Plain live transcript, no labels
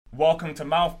Welcome to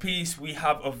Mouthpiece. We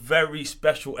have a very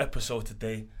special episode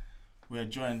today. We're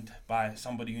joined by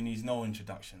somebody who needs no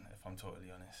introduction, if I'm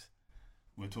totally honest.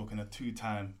 We're talking a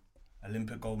two-time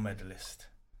Olympic gold medalist,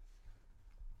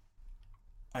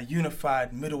 a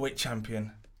unified middleweight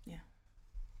champion. Yeah.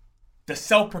 The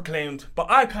self-proclaimed, but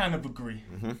I kind of agree.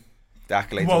 Mm-hmm. The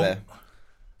accolades are there.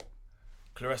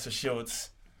 Claressa Shields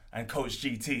and Coach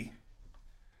GT.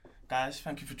 Guys,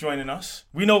 thank you for joining us.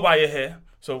 We know why you're here,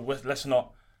 so let's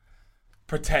not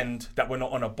pretend that we're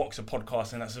not on a boxer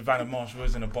podcast and that Savannah Marshall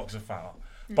isn't a boxer fighter.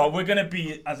 But we're going to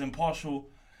be as impartial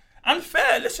and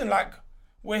fair. Listen, like,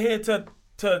 we're here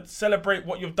to celebrate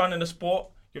what you've done in the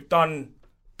sport. You've done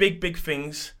big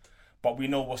things, but we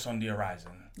know what's on the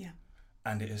horizon. Yeah.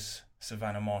 And it is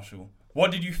Savannah Marshall.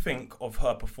 What did you think of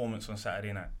her performance on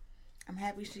Saturday night? I'm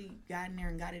happy she got in there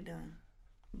and got it done.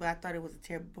 But I thought it was a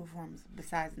terrible performance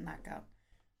besides the knockout.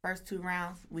 First 2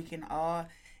 rounds,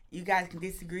 you guys can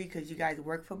disagree because you guys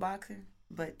work for boxing,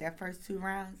 but that first 2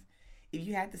 rounds, if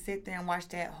you had to sit there and watch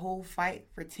that whole fight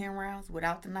for 10 rounds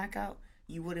without the knockout,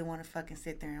 you wouldn't want to fucking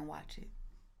sit there and watch it.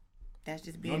 That's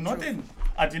just being You're true. nothing.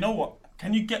 Do you know what?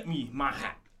 Can you get me my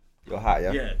hat? Your hat,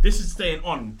 yeah? Yeah, this is staying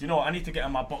on. Do you know what? I need to get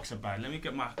on my boxer bag. Let me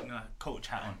get my coach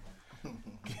hat on.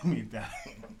 Give me that.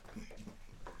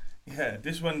 Yeah,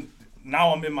 this one,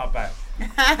 now I'm in my bag.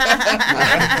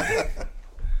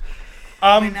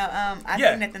 I think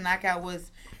that the knockout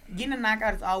getting a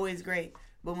knockout is always great.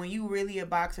 But when you really a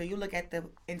boxer, you look at the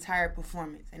entire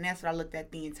performance. And that's what I looked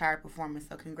at, the entire performance.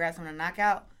 So congrats on the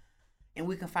knockout. And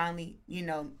we can finally, me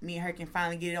and her can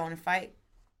finally get it on and fight.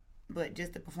 But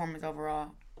just the performance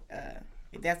overall,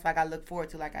 that's what I got to look forward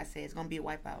to. Like I said, it's going to be a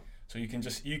wipeout. So you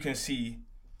can see,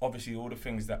 obviously, all the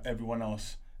things that everyone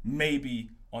else, maybe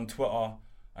on Twitter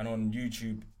and on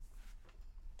YouTube,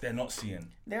 they're not seeing.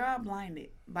 They're all blinded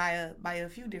by a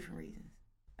few different reasons.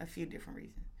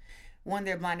 One,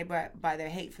 they're blinded by their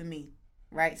hate for me,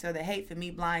 right? So the hate for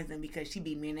me blinds them because she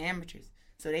beat me in the amateurs.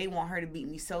 So they want her to beat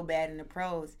me so bad in the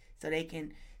pros so they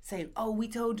can say, oh, we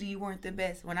told you weren't the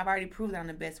best, when I've already proved I'm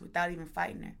the best without even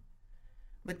fighting her.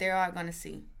 But they're all going to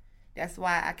see. That's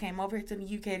why I came over here to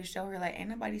the UK to show her, like, ain't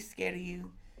nobody scared of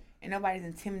you. Ain't nobody's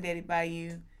intimidated by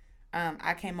you.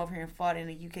 I came over here and fought in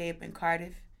the UK up in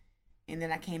Cardiff. And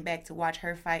then I came back to watch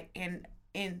her fight in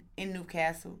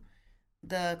Newcastle.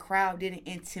 The crowd didn't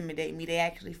intimidate me. They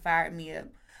actually fired me up.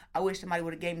 I wish somebody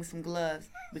would have gave me some gloves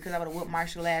because I would have whooped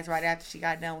Marshall ass right after she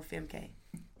got done with FMK.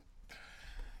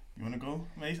 You want to go,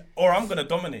 Mace? Or I'm going to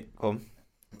dominate. Come.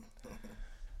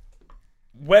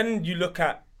 When you look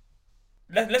at...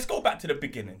 Let's go back to the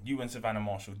beginning, you and Savannah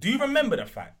Marshall. Do you remember the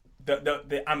fight?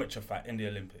 The amateur fight in the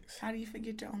Olympics? How do you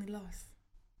forget your only loss?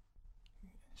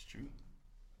 It's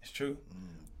true.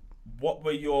 What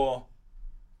were your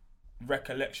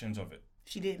recollections of it?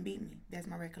 She didn't beat me. That's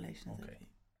my recollections of it.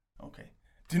 Okay.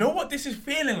 Do you know what this is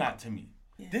feeling like to me?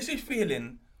 Yeah. This is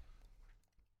feeling...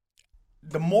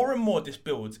 The more and more this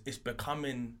builds, it's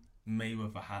becoming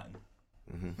Mayweather Hatton.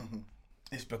 Mm-hmm.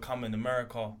 It's becoming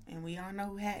America. And we all know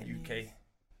who Hatton UK. is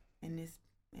in this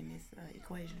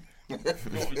equation.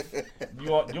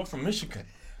 You're from Michigan,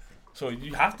 so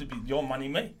you have to be your money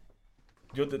made.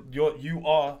 You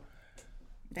are.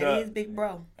 That is big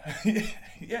bro.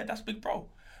 Yeah, that's big bro.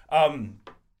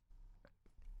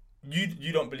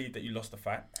 You don't believe that you lost the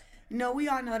fight? No, we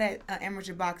all know that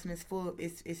amateur boxing is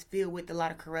filled with a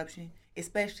lot of corruption,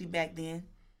 especially back then.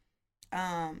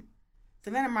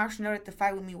 Savannah Marshall know that the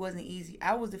fight with me wasn't easy.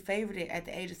 I was the favorite at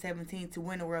the age of 17 to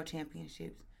win the world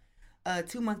championships.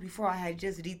 2 months before, I had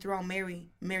just dethroned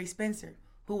Mary Spencer,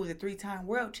 who was a 3-time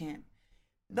world champ.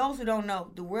 Those who don't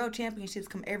know, the world championships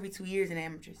come every 2 years in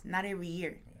amateurs, not every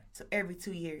year. So every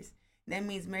 2 years. That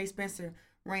means Mary Spencer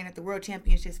reigned at the world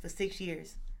championships for 6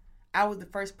 years. I was the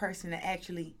first person to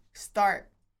actually start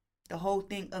the whole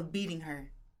thing of beating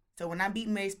her. So when I beat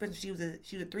Mary Spencer, she was a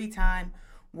 3-time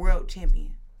world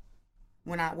champion.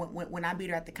 When I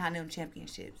beat her at the Continental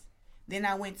Championships. Then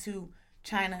I went to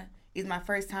China. It's my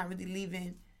first time really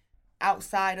leaving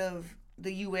outside of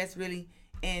the U.S. really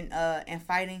and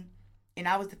fighting. And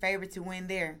I was the favorite to win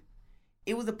there.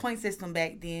 It was a point system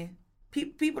back then.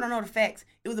 People don't know the facts.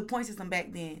 It was a point system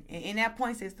back then. And in that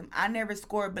point system, I never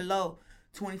scored below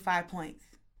 25 points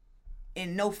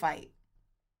in no fight.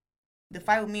 The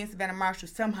fight with me and Savannah Marshall,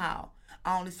 somehow,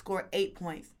 I only scored 8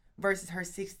 points versus her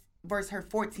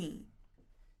 14.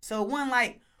 So it wasn't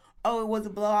like, oh, it was a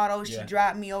blowout. Oh, she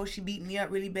dropped me. Oh, she beat me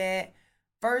up really bad.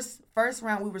 First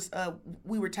round,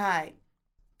 we were tied,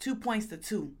 2 points to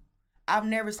 2. I've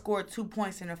never scored 2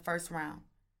 points in the first round.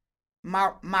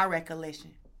 My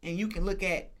recollection, and you can look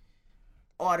at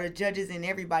all the judges and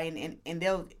everybody, and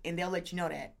they'll let you know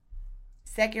that.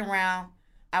 Second round,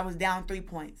 I was down 3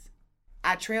 points.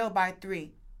 I trailed by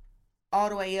 3 all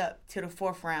the way up to the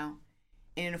 4th round.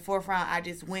 And in the 4th round, I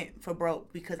just went for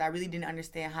broke because I really didn't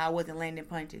understand how I wasn't landing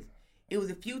punches. It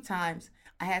was a few times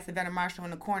I had Savannah Marshall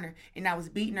in the corner, and I was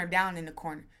beating her down in the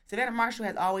corner. Savannah Marshall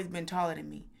has always been taller than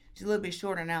me. She's a little bit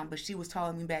shorter now, but she was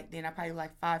taller than me back then. I probably was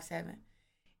like 5'7".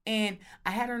 And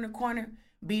I had her in the corner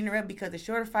beating her up because the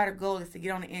shorter fighter goal is to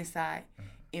get on the inside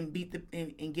and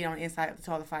and get on the inside of the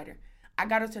taller fighter. I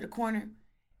got her to the corner,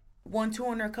 1-2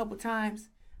 on her a couple times.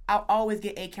 I'll always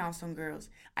get 8 counts on girls.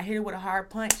 I hit her with a hard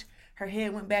punch. Her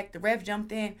head went back. The ref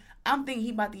jumped in. I'm thinking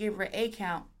he about to give her an 8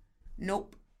 count.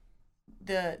 Nope.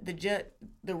 The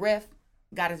ref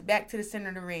got us back to the center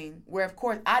of the ring, where of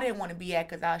course I didn't want to be at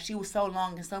because she was so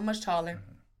long and so much taller,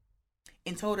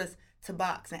 and told us to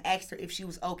box and asked her if she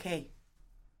was okay.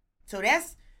 So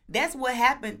that's what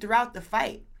happened throughout the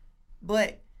fight.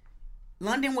 But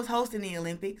London was hosting the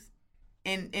Olympics,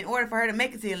 and in order for her to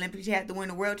make it to the Olympics, she had to win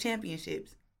the World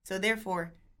Championships. So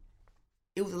therefore,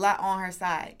 it was a lot on her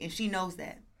side, and she knows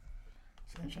that.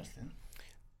 It's interesting.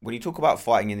 When you talk about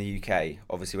fighting in the UK,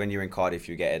 obviously when you're in Cardiff,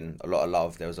 you're getting a lot of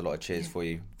love. There was a lot of cheers for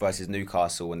you. Versus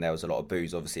Newcastle, when there was a lot of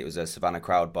boos. Obviously, it was a Savannah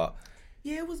crowd, but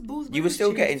yeah, it was boos. You were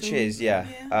still getting cheers, yeah.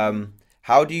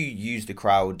 How do you use the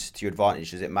crowd to your advantage?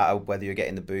 Does it matter whether you're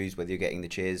getting the boos, whether you're getting the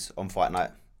cheers on fight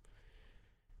night?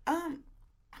 I'm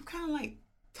kind of like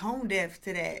tone deaf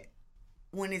to that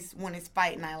when it's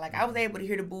fight night. Like I was able to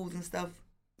hear the boos and stuff,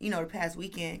 the past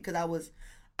weekend because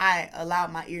I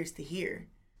allowed my ears to hear,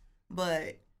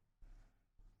 but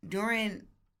during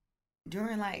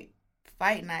like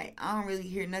fight night, I don't really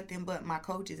hear nothing but my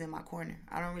coaches in my corner.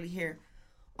 I don't really hear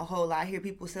a whole lot. I hear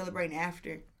people celebrating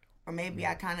after, or maybe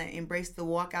I kind of embrace the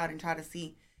walkout and try to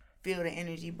feel the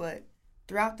energy. But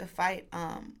throughout the fight,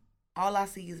 all I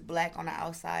see is black on the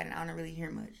outside, and I don't really hear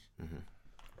much. Mm-hmm.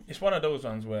 It's one of those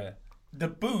ones where the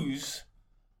boos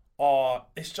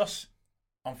it's just,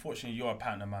 unfortunately, you're a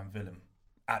partner man villain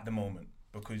at the moment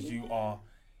because you are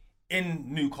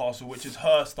in Newcastle, which is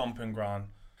her stomping ground.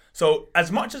 So as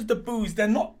much as the boos, they're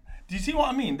not, do you see what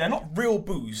I mean? They're not real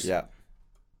boos. Yeah.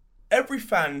 Every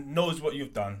fan knows what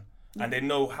you've done and they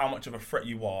know how much of a threat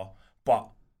you are, but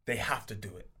they have to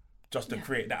do it just to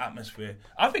create the atmosphere.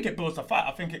 I think it builds the fight.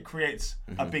 I think it creates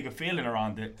a bigger feeling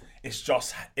around it. It's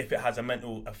just if it has a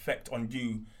mental effect on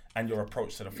you and your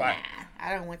approach to the fight. Nah,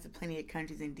 I done went to plenty of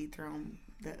countries and dethroned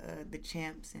the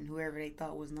champs and whoever they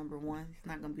thought was number one. It's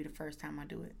not going to be the first time I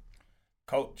do it.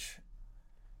 Coach,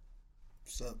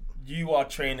 what's up? You are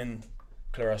training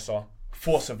Claressa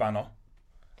for Savannah.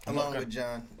 Along with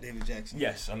John David Jackson.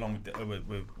 Yes, along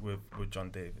with John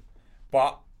David.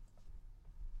 But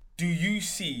do you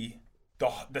see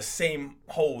the same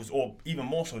holes, or even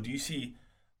more so, do you see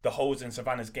the holes in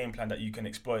Savannah's game plan that you can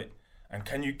exploit? And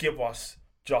can you give us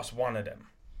just one of them?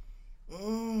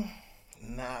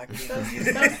 Nah, I can't. So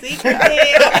secret.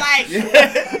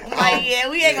 I'm like, yeah,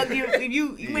 we ain't gonna give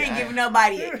you ain't giving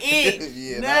nobody an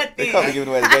inch. Nothing. They can't be giving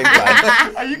away the game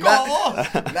plan. Are you going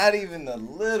off? Not even a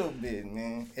little bit,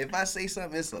 man. If I say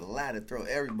something, it's a lie to throw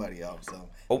everybody off. So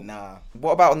nah.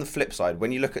 What about on the flip side?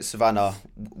 When you look at Savannah,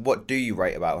 what do you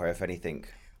rate about her, if anything?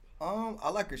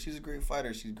 I like her. She's a great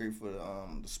fighter. She's great for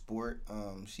the sport.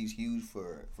 She's huge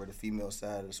for the female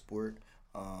side of the sport.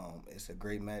 It's a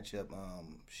great matchup.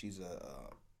 She's a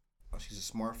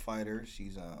smart fighter.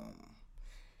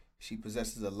 She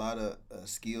possesses a lot of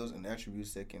skills and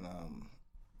attributes that can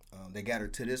that got her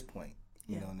to this point.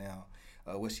 You know, now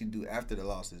what she do after the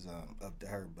loss is up to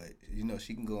her. But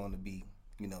she can go on to be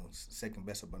second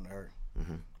best up under her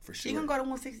for sure. She gonna go to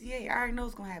 168. I already know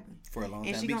what's gonna happen for a long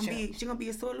time. And she gonna be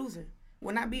a sore loser.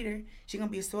 When I beat her, she gonna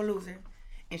be a sore loser,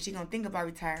 and she gonna think about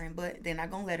retiring. But they're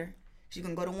not gonna let her. She's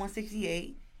going to go to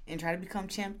 168 and try to become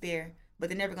champ there, but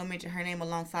they're never going to mention her name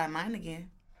alongside mine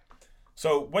again.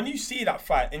 So when you see that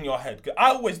fight in your head, 'cause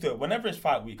I always do it, whenever it's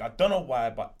fight week, I don't know why,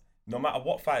 but no matter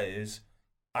what fight it is,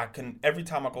 every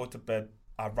time I go to bed,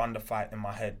 I run the fight in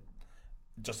my head.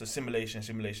 Just a simulation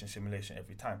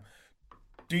every time.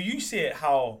 Do you see it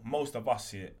how most of us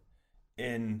see it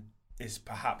is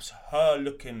perhaps her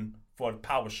looking for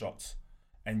power shots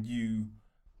and you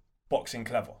boxing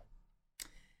clever?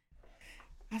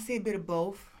 I see a bit of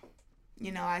both.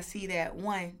 I see that,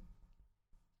 one,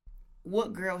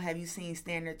 what girl have you seen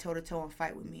stand there toe-to-toe and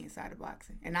fight with me inside of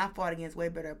boxing? And I fought against way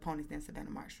better opponents than Savannah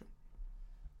Marshall.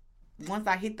 Once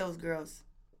I hit those girls,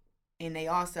 and they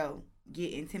also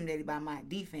get intimidated by my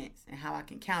defense and how I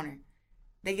can counter,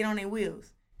 they get on their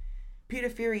wheels. Peter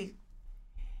Fury,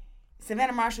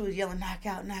 Savannah Marshall was yelling,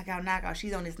 knockout, knockout, knockout.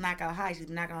 She's on this knockout high. She's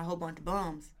knocking a whole bunch of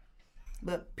bombs.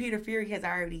 But Peter Fury has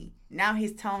already, now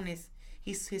his tone is,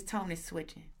 his tone is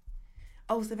switching.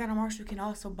 Oh, Savannah Marshall can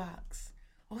also box.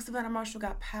 Oh, Savannah Marshall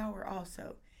got power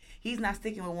also. He's not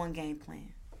sticking with one game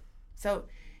plan. So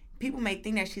people may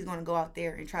think that she's going to go out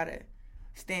there and try to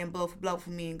stand blow for blow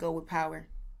for me and go with power.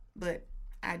 But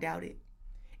I doubt it.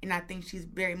 And I think she's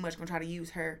very much going to try to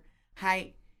use her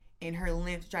height and her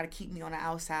length to try to keep me on the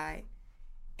outside.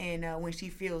 And when she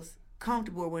feels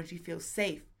comfortable or when she feels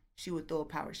safe, she would throw a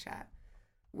power shot.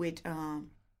 Which,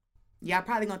 y'all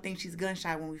probably going to think she's gun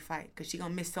shy when we fight because she's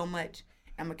going to miss so much.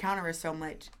 I'm going to counter her so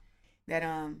much that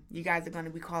you guys are going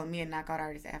to be calling me a knockout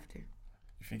artist after.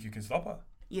 You think you can stop her?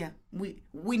 Yeah,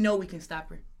 we know we can stop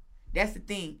her. That's the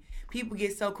thing. People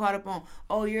get so caught up on,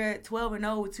 oh, you're at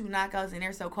 12-0 with 2 knockouts, and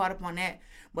they're so caught up on that.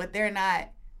 But they're not.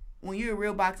 When you're a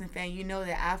real boxing fan, you know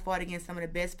that I fought against some of the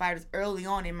best fighters early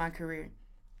on in my career.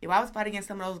 If I was fighting against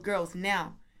some of those girls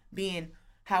now, being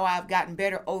how I've gotten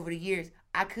better over the years,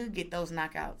 I could get those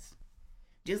knockouts.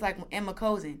 Just like Emma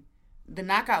Kozin, the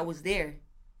knockout was there.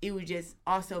 It was just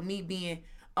also me being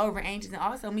over anxious and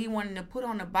also me wanting to put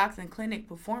on a boxing clinic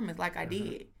performance like I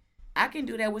did. I can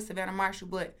do that with Savannah Marshall,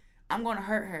 but I'm going to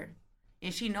hurt her.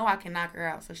 And she know I can knock her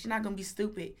out. So she's not going to be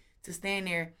stupid to stand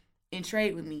there and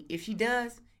trade with me. If she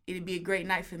does, it'll be a great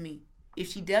night for me.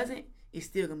 If she doesn't, it's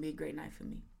still going to be a great night for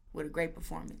me with a great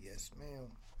performance. Yes, ma'am.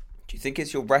 Do you think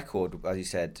it's your record, as you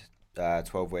said,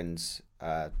 12 wins,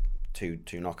 2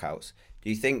 knockouts? Do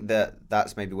you think that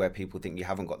that's maybe where people think you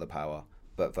haven't got the power,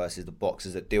 but versus the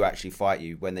boxers that do actually fight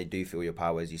you, when they do feel your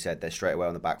power, as you said, they're straight away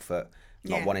on the back foot,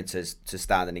 not wanting to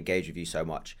stand and engage with you so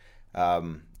much?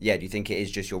 Do you think it is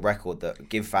just your record that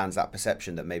give fans that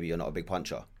perception that maybe you're not a big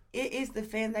puncher? It is the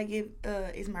fans that give,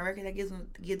 it's my record that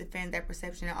give the fans that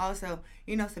perception. And also,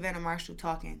 Savannah Marshall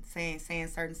talking, saying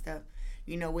certain stuff,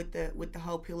 with the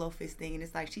whole pillow fist thing. And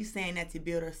it's like she's saying that to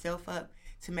build herself up,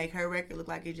 to make her record look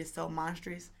like it's just so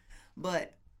monstrous.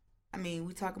 But, I mean,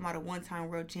 we talking about a one-time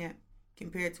world champ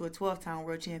compared to a 12-time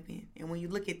world champion. And when you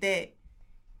look at that,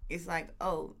 it's like,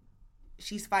 oh,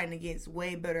 she's fighting against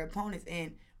way better opponents.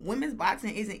 And women's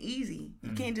boxing isn't easy.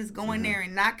 You can't just go in there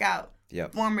and knock out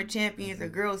former champions or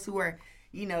girls who are,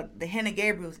 the Hannah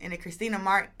Gabriels and the Christina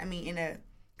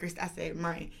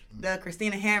the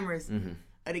Christina Hammers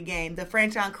of the game, the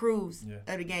Franchon Cruz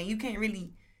of the game. You can't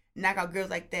really knock out girls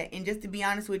like that. And just to be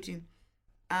honest with you,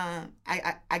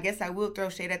 I guess I will throw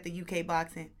shade at the UK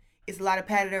boxing. It's a lot of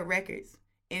padded up records.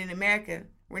 And in America,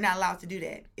 we're not allowed to do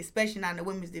that, especially not in the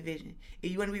women's division.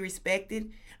 If you want to be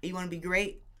respected, or you want to be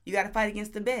great, you got to fight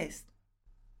against the best.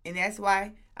 And that's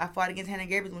why I fought against Hannah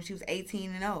Gabriels when she was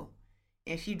 18-0.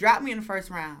 And she dropped me in the first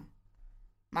round.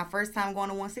 My first time going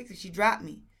to 160, she dropped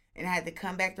me. And I had to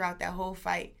come back throughout that whole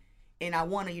fight. And I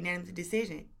won a unanimous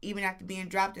decision, even after being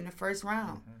dropped in the first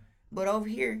round. But over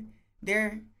here,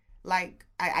 they're like,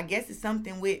 I guess it's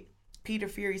something with Peter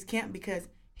Fury's camp, because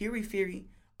Hughie Fury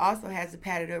also has a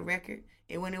padded up record.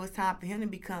 And when it was time for him to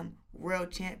become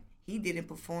world champ, he didn't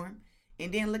perform.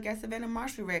 And then look at Savannah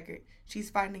Marshall's record.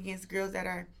 She's fighting against girls that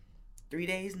are 3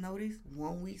 days' notice,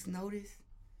 1 week's notice.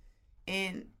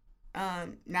 And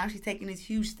now she's taking this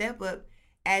huge step up,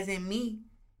 as in me.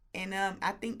 And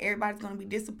I think everybody's going to be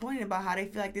disappointed about how they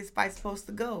feel like this fight's supposed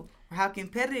to go, or how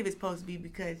competitive it's supposed to be,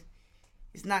 because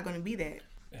it's not going to be that.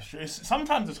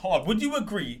 Sometimes it's hard. Would you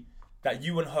agree that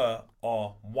you and her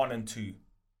are 1 and 2?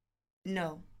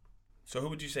 No. So who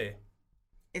would you say?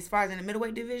 As far as in the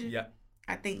middleweight division? Yeah.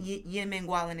 I think Yin Ming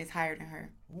Gualin is higher than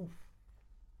her. Ooh.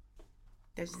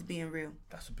 That's just being real.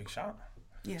 That's a big shout.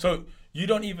 Yeah. So you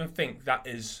don't even think that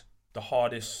is the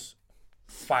hardest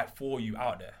fight for you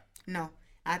out there? No.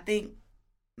 I think,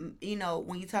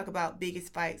 when you talk about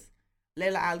biggest fights,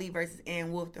 Layla Ali versus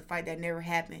Ann Wolf, the fight that never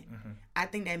happened, I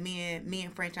think that me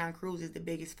and Franchon Cruz is the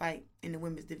biggest fight in the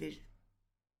women's division.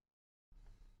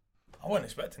 I wasn't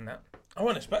expecting that. I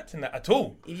wasn't expecting that at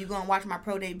all. If you're going to watch my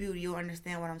pro debut, you'll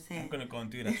understand what I'm saying. I'm going to go and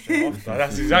do that straight after.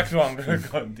 That's exactly what I'm going to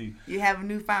go and do. You have a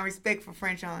newfound respect for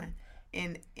Franchon.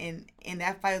 And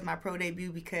that fight was my pro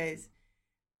debut because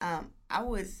I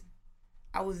went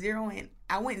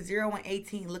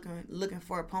 0-18 looking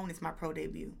for opponents my pro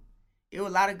debut. There were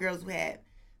a lot of girls who had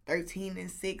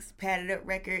 13-6 padded up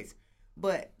records,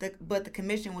 but the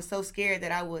commission was so scared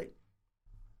that I would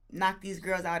knock these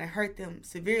girls out and hurt them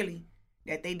severely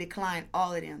that they declined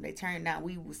all of them. They turned down.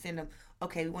 We would send them,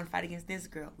 okay, we want to fight against this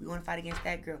girl. We want to fight against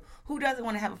that girl. Who doesn't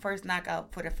want to have a first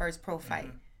knockout for the first pro fight?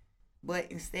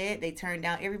 But instead, they turned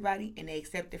down everybody and they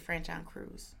accepted Franchon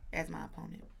Cruz as my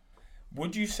opponent.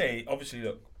 Would you say, obviously,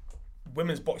 look,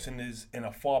 women's boxing is in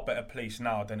a far better place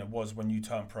now than it was when you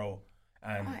turned pro?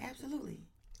 And oh, absolutely.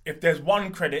 If there's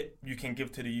one credit you can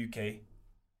give to the UK,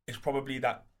 it's probably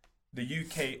that the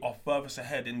UK are furthest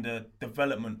ahead in the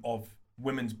development of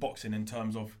women's boxing in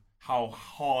terms of how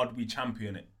hard we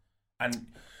champion it. And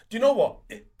do you know what?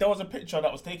 There was a picture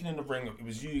that was taken in the ring. It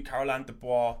was you, Caroline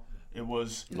Dubois. It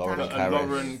was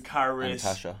Lauren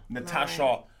Caris,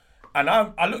 Natasha. And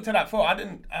I looked at that photo.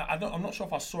 I'm not sure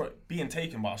if I saw it being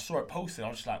taken, but I saw it posted. I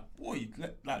was just like, "Boy,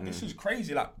 this is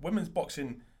crazy! Like, women's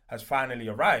boxing has finally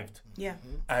arrived." Yeah.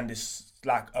 And it's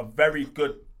like a very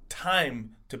good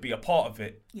time to be a part of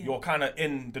it. Yeah. You're kind of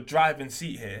in the driving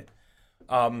seat here.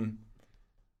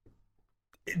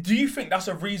 Do you think that's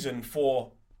a reason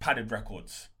for padded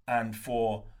records and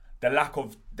for the lack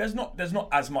of there's not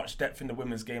as much depth in the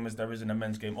women's game as there is in the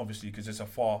men's game, obviously, because it's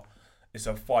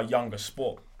a far younger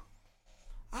sport?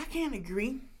 I can't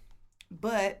agree,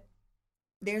 but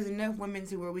there's enough women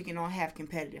to where we can all have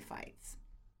competitive fights.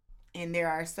 And there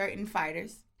are certain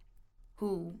fighters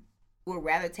who would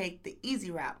rather take the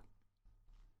easy route.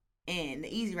 And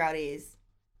the easy route is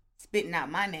spitting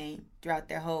out my name throughout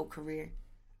their whole career,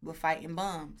 but fighting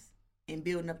bums and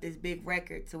building up this big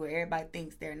record to where everybody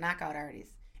thinks they're knockout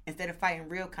artists instead of fighting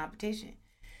real competition.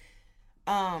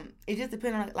 It just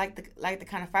depends on like the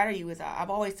kind of fighter you is. I've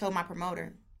always told my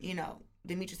promoter,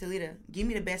 Demetrius Alita, give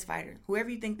me the best fighter. Whoever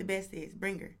you think the best is,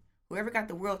 bring her. Whoever got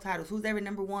the world titles, who's ever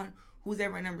number one, who's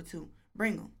ever number two,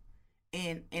 bring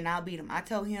them. And I'll beat him. I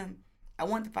told him I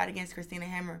wanted to fight against Christina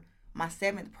Hammer, my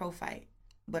 7th pro fight,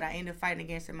 but I ended up fighting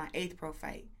against her my 8th pro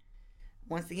fight.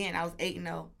 Once again, I was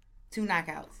 8-0, 2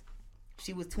 knockouts.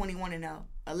 She was 21-0,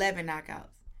 11 knockouts.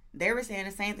 They were saying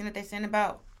the same thing that they said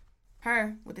about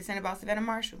her, what they said about Savannah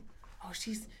Marshall. Oh,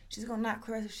 she's gonna knock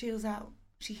Claressa Shields out.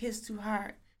 She hits too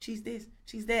hard. She's this,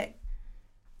 she's that.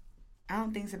 I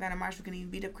don't think Savannah Marshall can even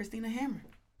beat up Christina Hammer.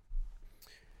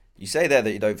 You say there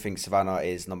that you don't think Savannah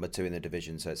is number 2 in the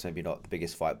division, so it's maybe not the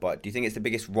biggest fight, but do you think it's the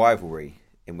biggest rivalry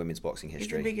in women's boxing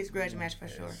history? It's the biggest grudge match for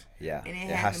sure. Yeah. And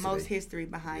it has the most history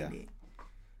behind it.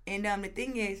 And the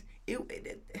thing is, it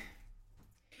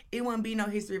wouldn't be no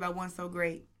history if I wasn't so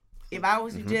great. If I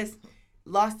was to just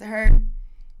lost to her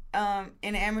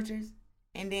in the amateurs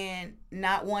and then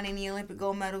not won any Olympic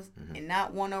gold medals and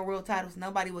not won no world titles,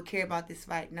 nobody would care about this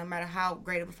fight, no matter how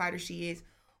great of a fighter she is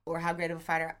or how great of a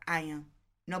fighter I am.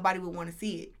 Nobody would want to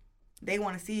see it. They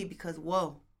want to see it because,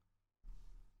 whoa,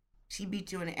 she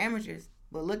beat you in the amateurs,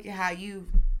 but look at how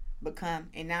you've become,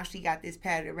 and now she got this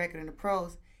padded record in the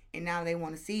pros, and now they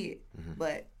want to see it.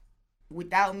 But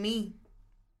without me,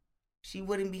 she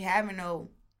wouldn't be having no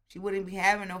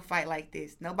fight like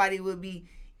this. Nobody would be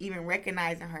even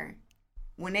recognizing her.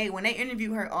 When they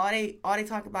interview her, all they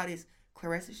talk about is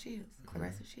Claressa Shields,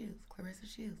 Claressa Shields, Claressa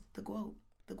Shields, the GOAT.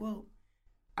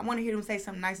 I want to hear them say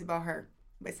something nice about her.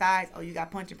 Besides, oh, you got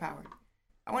punching power.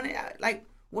 I want to,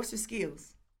 what's her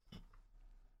skills?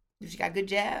 Does she got good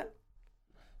jab?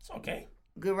 It's okay.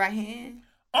 Good right hand?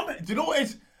 Do you know what it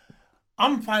is?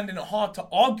 I'm finding it hard to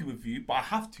argue with you, but I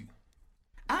have to.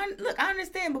 I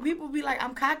understand, but people be like,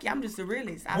 I'm cocky. I'm just a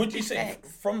realist. Would you say,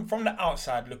 from the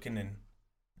outside looking in,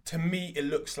 to me, it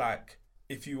looks like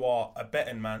if you are a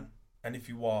betting man and if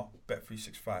you are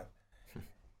Bet365,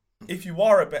 if you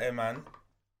are a betting man,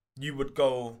 you would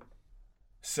go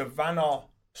Savannah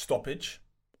stoppage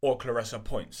or Claressa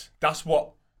points. That's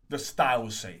what the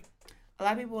styles say. A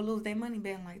lot of people will lose their money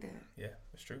betting like that. Yeah,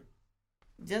 that's true.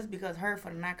 Just because her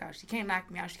for the knockout. She can't knock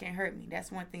me out. She can't hurt me.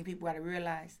 That's one thing people got to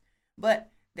realize.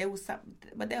 But they'll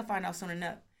find out soon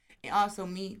enough. And also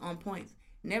me on points.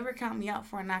 Never count me out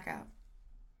for a knockout.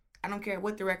 I don't care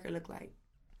what the record look like.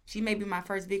 She may be my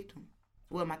first victim.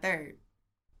 Well, my third.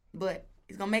 But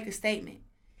it's going to make a statement.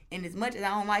 And as much as I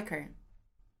don't like her,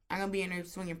 I'm going to be in there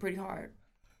swinging pretty hard.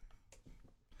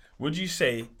 Would you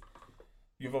say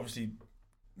you've obviously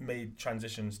made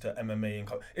transitions to MMA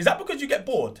and is that because you get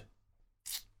bored?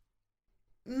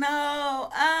 No.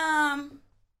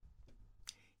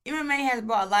 MMA has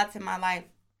brought a lot to my life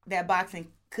that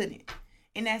boxing couldn't.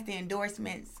 And that's the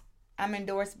endorsements. I'm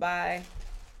endorsed by...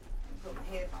 Put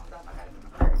my headphones off. I got them in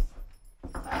my purse.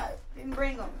 I didn't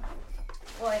bring them.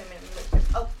 Wait a minute.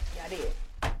 Oh, yeah, I did.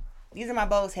 These are my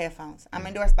Bose headphones. I'm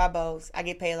endorsed by Bose. I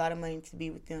get paid a lot of money to be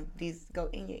with them. These go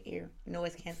in your ear.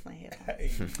 Noise canceling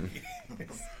headphones.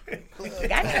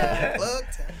 Gotcha.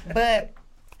 But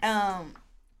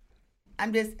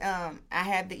I'm just I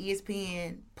have the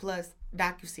ESPN Plus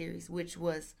docuseries, which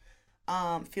was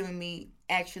filming me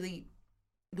actually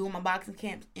doing my boxing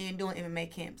camps and doing MMA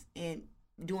camps and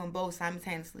doing both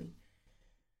simultaneously.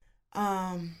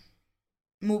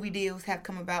 Movie deals have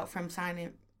come about from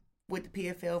signing with the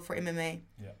PFL for MMA.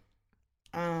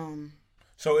 Yeah.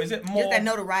 So is it more just that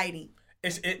notoriety?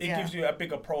 It gives you a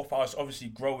bigger profile. It's obviously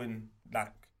growing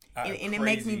and it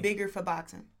makes me bigger for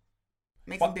boxing.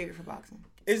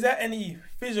 Is there any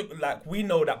physical, like, we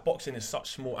know that boxing is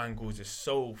such small angles, it's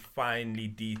so finely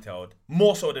detailed,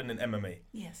 more so than in MMA.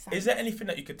 Yes. Is there anything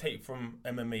that you could take from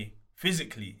MMA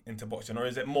physically into boxing, or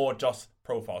is it more just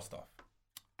profile stuff?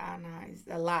 I don't know. It's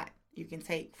a lot you can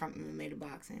take from MMA to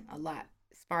boxing. A lot.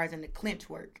 As far as in the clinch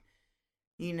work,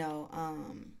 as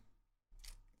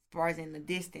far as in the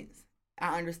distance.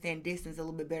 I understand distance a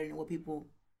little bit better than what people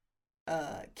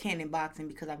can in boxing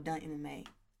because I've done MMA.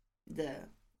 The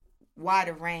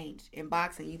wider range in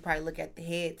boxing, you probably look at the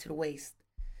head to the waist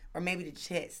or maybe the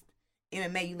chest.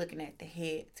 MMA, you looking at the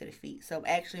head to the feet. So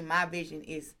actually, my vision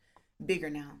is bigger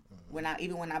now. When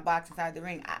I box inside the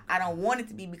ring, I don't want it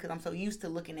to be because I'm so used to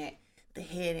looking at the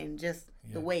head and just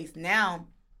the waist. Now,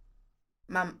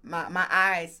 my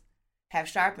eyes have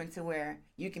sharpened to where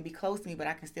you can be close to me, but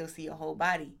I can still see your whole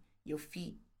body, your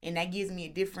feet, and that gives me a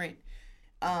different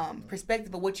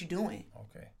perspective of what you're doing.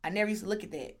 Okay. I never used to look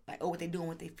at that, like, what they doing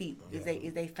with their feet. Is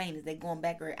they faint? Is they going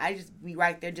back? Or I just be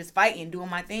right there, just fighting, doing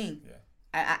my thing.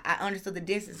 Yeah. I understood the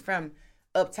distance from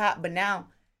up top, but now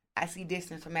I see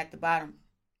distance from at the bottom.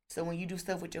 So when you do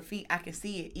stuff with your feet, I can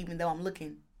see it, even though I'm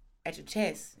looking at your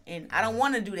chest. And I don't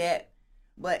want to do that,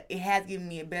 but it has given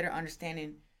me a better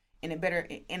understanding and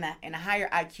a higher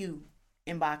IQ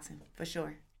in boxing for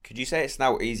sure. Could you say it's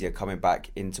now easier coming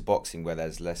back into boxing where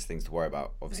there's less things to worry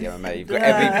about? Obviously, MMA, you've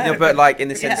got but like in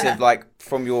the sense of like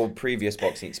from your previous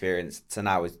boxing experience to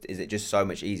now, is it just so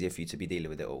much easier for you to be dealing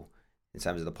with it all in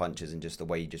terms of the punches and just the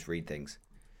way you just read things?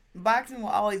 Boxing will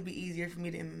always be easier for me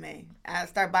than MMA. I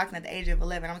started boxing at the age of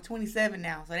 11. I'm 27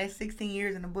 now, so that's 16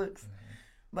 years in the books.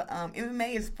 But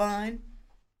MMA is fun,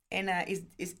 and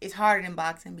it's harder than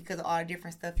boxing because of all the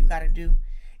different stuff you got to do.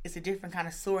 It's a different kind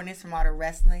of soreness from all the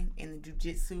wrestling and the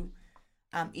jiu-jitsu.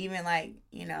 Even like,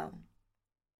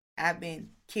 I've been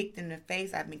kicked in the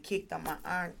face. I've been kicked on my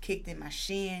arm, kicked in my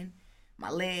shin, my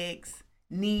legs,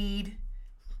 kneed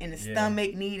in the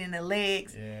stomach, kneed in the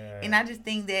legs. Yeah. And I just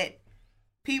think that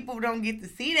people don't get to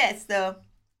see that stuff,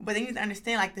 but they need to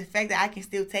understand, like, the fact that I can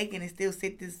still take it and still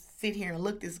sit here and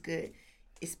look this good.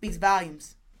 It speaks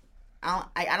volumes.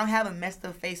 I don't have a messed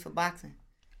up face for boxing.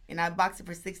 And I boxed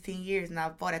for 16 years, and I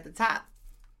fought at the top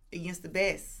against the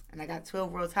best. And I got 12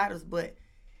 world titles, but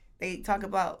they talk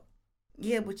about,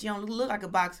 but you don't look like a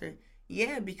boxer.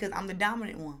 Yeah, because I'm the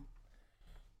dominant one.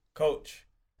 Coach.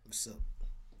 What's up?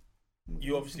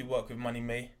 You obviously work with Money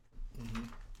May. Mm-hmm.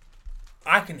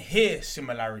 I can hear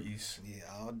similarities. Yeah,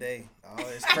 all day. He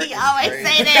always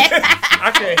say that.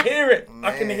 I can hear it. Man.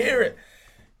 I can hear it.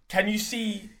 Can you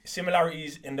see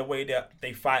similarities in the way that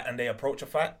they fight and they approach a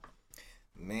fight?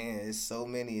 Man, it's so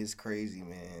many. It's crazy,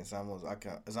 man. It's almost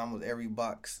every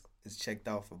box is checked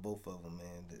out for both of them,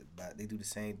 man. They do the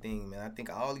same thing, man. I think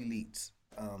all elites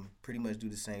pretty much do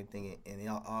the same thing in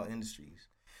all industries.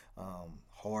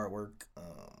 Hard work,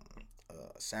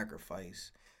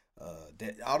 sacrifice.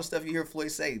 All the stuff you hear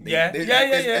Floyd say.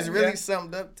 It's really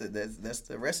summed up to that's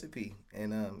the recipe.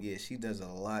 And she does a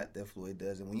lot that Floyd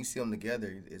does. And when you see them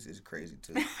together, it's crazy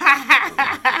too.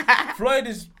 Floyd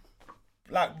is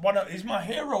like he's my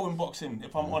hero in boxing,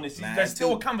 if I'm honest. There's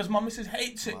still a canvas. My missus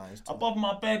hates it. Above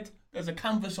my bed, there's a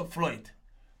canvas of Floyd.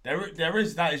 There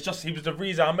is that. It's just he was the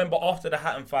reason. I remember after the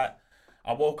Hatton fight,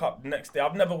 I woke up the next day.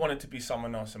 I've never wanted to be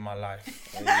someone else in my life.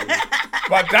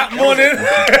 But that morning...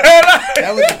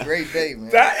 that was a great day,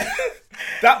 man.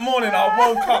 That morning, I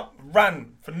woke up,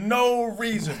 ran for no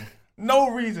reason. No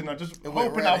reason. I just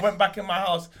hoping I went back in my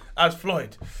house as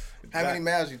Floyd. How many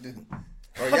miles you do?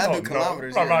 Or y'all do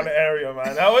kilometers? Around the area,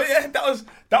 man.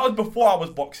 That was before I was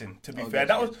boxing, to be fair.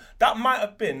 That might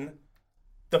have been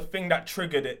the thing that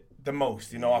triggered it the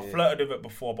most. I flirted with it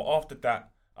before, but after that,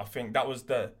 I think that was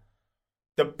the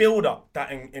build-up that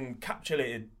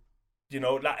encapsulated,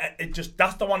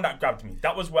 that's the one that grabbed me.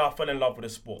 That was where I fell in love with the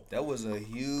sport. That was a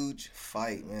huge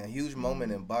fight, man. A huge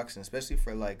moment in boxing, especially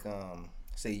for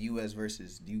say U.S.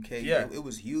 versus UK. Yeah. It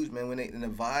was huge, man. When in the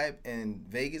vibe in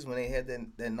Vegas when they had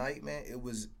that night, man, it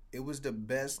was the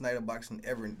best night of boxing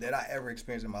that I ever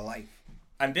experienced in my life.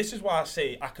 And this is why I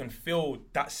say I can feel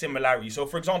that similarity. So,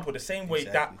 for example, the same way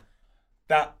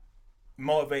that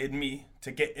motivated me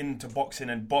to get into boxing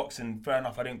and fair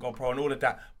enough, I didn't go pro and all of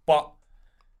that, but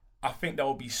I think there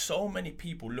will be so many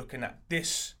people looking at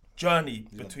this journey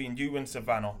between you and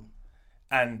Savannah,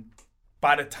 and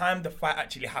by the time the fight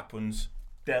actually happens,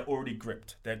 they're already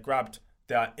gripped, they're grabbed,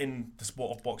 they're in the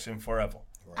sport of boxing forever.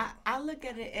 Right. I look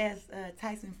at it as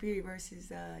Tyson Fury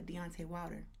versus Deontay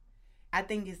Wilder. I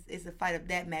think it's a fight of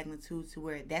that magnitude to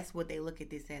where that's what they look at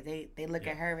this as. They look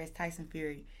at her as Tyson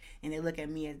Fury, and they look at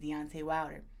me as Deontay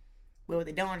Wilder. But what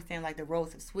they don't understand, like, the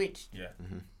roles have switched. Yeah.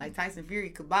 Mm-hmm. Like, Tyson Fury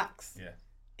could box. Yeah.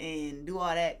 and do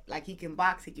all that. Like, he can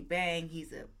box, he can bang,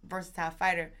 he's a versatile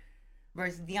fighter.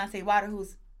 Versus Deontay Wilder,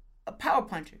 who's a power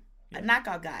puncher, a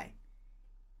knockout guy.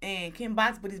 And can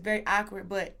box, but he's very awkward.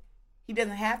 But he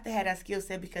doesn't have to have that skill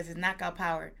set because his knockout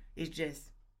power is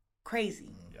just crazy.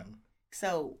 Yeah.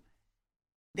 So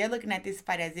they're looking at this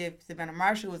fight as if Savannah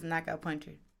Marshall was a knockout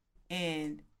puncher.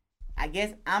 And I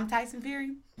guess I'm Tyson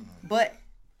Fury, but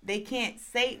they can't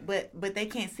say, but they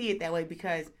can't see it that way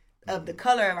because of the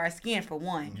color of our skin, for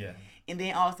one. Yeah. And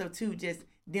then also, too, just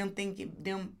them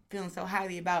feeling so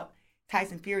highly about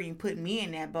Tyson Fury and putting me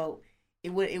in that boat, it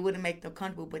wouldn't make them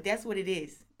comfortable. But that's what it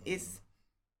is. It's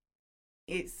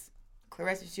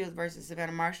Claressa Shields versus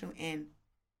Savannah Marshall, and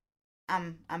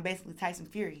I'm basically Tyson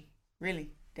Fury.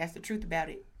 Really, that's the truth about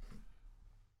it.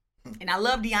 And I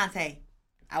love Deontay.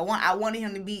 I wanted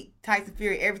him to beat Tyson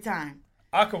Fury every time.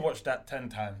 I could watch that 10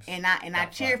 times. And I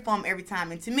cheered for him every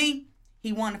time. And to me,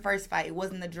 he won the first fight. It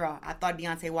wasn't a draw. I thought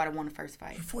Deontay Wilder won the first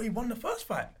fight. You thought he won the first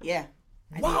fight? Yeah.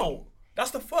 Wow.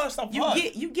 That's the first I've heard.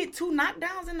 You get 2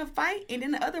 knockdowns in the fight, and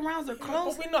then the other rounds are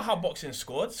close. But we know how boxing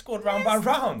scored. Scored round by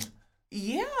round.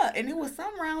 Yeah, and it was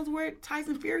some rounds where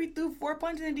Tyson Fury threw 4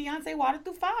 punches and Deontay Wilder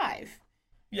threw 5.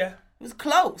 Yeah. It was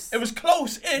close. It was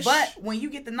close-ish. But when you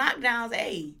get the knockdowns,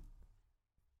 hey,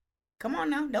 come on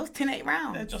now. Those 10-8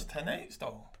 rounds. They're just 10-8s,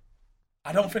 though.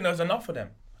 I don't think there's enough of them.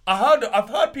 I've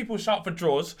heard people shout for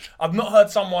draws. I've not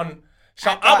heard someone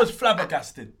shout. I was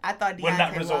flabbergasted I thought Deontay when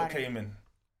that result Wilder came in.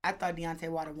 I thought Deontay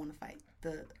Wilder won the fight.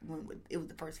 It was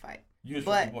the first fight. You was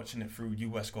probably watching it through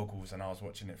US goggles, and I was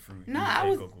watching it through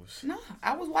UK goggles. No,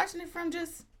 I was watching it from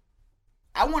just.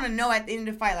 I want to know at the end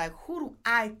of the fight, like, who do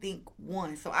I think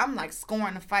won? So I'm like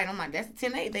scoring the fight. I'm like, that's a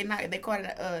 10-8. They called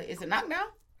it it's a knockdown.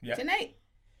 Yeah. 10-8.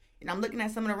 And I'm looking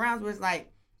at some of the rounds where it's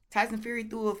like Tyson Fury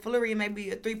threw a flurry and maybe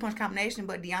a 3-punch combination,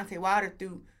 but Deontay Wilder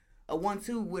threw a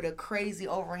 1-2 with a crazy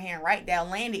overhand right that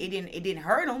landed. It didn't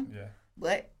hurt him. Yeah.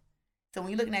 But so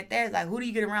when you're looking at that, it's like, who do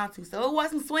you get around to? So it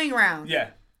wasn't swing rounds.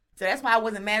 Yeah. So that's why I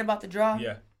wasn't mad about the draw.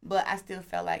 Yeah. But I still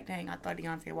felt like, dang, I thought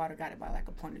Deontay Wilder got it by like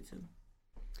a point or 2.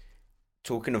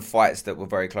 Talking of fights that were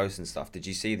very close and stuff, did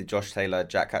you see the Josh Taylor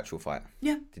Jack Catchell fight?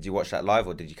 Yeah. Did you watch that live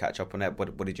or did you catch up on it?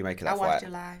 What did you make of that fight? I watched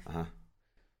it live.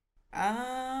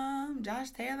 Uh-huh. Josh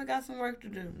Taylor got some work to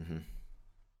do. Mm-hmm.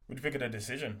 What do you think of the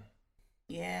decision?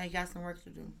 Yeah, he got some work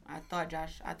to do. I thought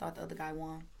the other guy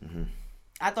won. Mm-hmm.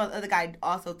 I thought the other guy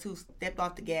also, too, stepped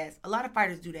off the gas. A lot of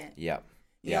fighters do that. Yeah.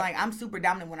 You know, like, I'm super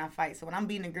dominant when I fight. So when I'm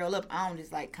beating a girl up, I don't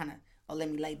just, like, kind of, let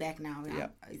me lay back now. Yeah.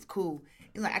 It's cool.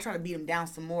 It's like I try to beat him down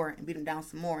some more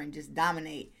and just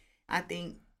dominate. I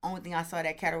think only thing I saw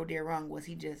that Catterall did wrong was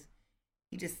he just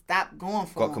stopped going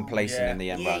for him. Got complacent in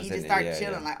the end. Yeah, he just started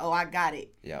chilling like, oh, I got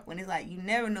it. Yeah. When it's like, you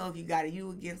never know if you got it.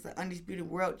 You against the undisputed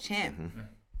world champ. Mm-hmm.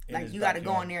 Like, you got to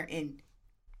go in there and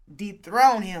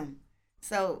dethrone him.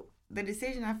 So the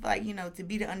decision, I feel like, to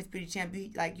be the undisputed champ,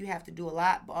 you have to do a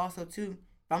lot. But also, too,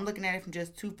 if I'm looking at it from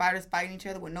just 2 fighters fighting each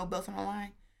other with no belts on the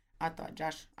line, I thought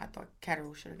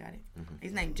Catterall should have got it. Mm-hmm.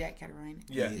 His name Jack Catterall, ain't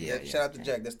it? Yeah. Shout out to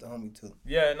Jack. That's the homie, too.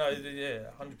 Yeah,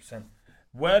 100%.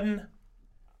 When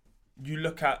you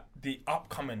look at the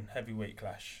upcoming heavyweight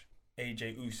clash,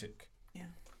 AJ Usyk. Yeah.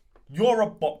 You're a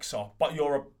boxer, but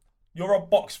you're a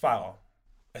box fighter,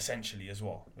 essentially, as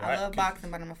well. Right? I love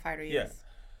boxing, but I'm a fighter, yes.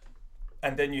 Yeah.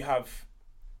 And then you have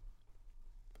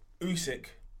Usyk.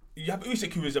 You have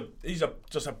Usyk, who is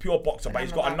just a pure boxer, but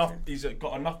he's got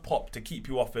enough pop to keep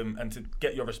you off him and to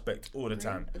get your respect all the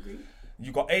time. Agreed.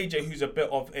 You got AJ, who's a bit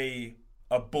of a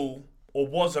bull, or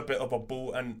was a bit of a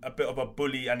bull and a bit of a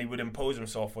bully, and he would impose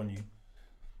himself on you.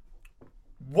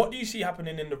 What do you see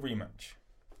happening in the rematch?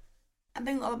 I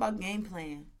think it's all about game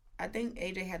plan. I think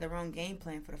AJ had the wrong game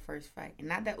plan for the first fight. And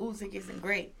not that Usyk isn't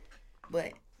great,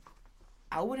 but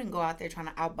I wouldn't go out there trying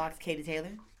to outbox Katie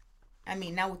Taylor. I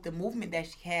mean, now with the movement that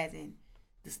she has and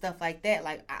the stuff like that,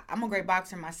 like, I'm a great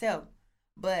boxer myself,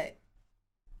 but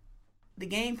the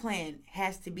game plan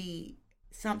has to be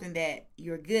something that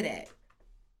you're good at.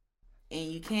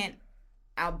 And you can't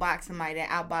outbox somebody that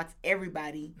outbox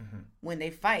everybody when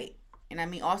they fight. And I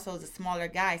mean, also as a smaller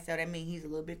guy, so that means he's a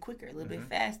little bit quicker, a little bit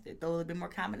faster, throw a little bit more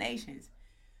combinations.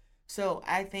 So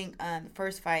I think the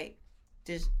first fight,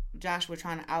 just Joshua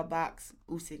trying to outbox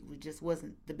Usyk just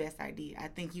wasn't the best idea. I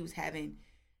think he was having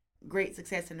great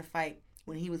success in the fight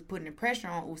when he was putting the pressure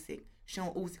on Usyk,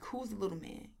 showing Usyk who's the little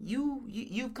man.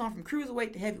 You've come from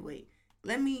cruiserweight to heavyweight.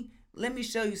 Let me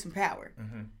show you some power.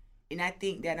 And I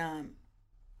think that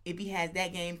if he has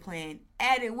that game plan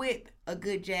added with a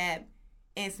good jab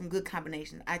and some good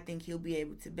combinations, I think he'll be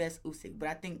able to best Usyk. But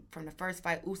I think from the first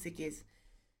fight, Usyk's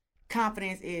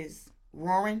confidence is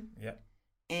roaring. Yeah.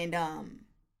 And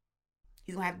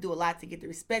he's gonna have to do a lot to get the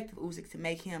respect of Usyk to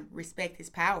make him respect his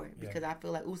power. Because I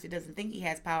feel like Usyk doesn't think he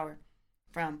has power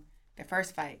from the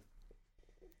first fight.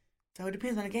 So it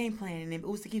depends on the game plan. And if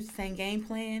Usyk keeps the same game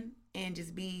plan and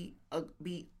just be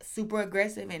super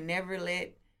aggressive and never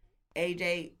let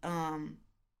AJ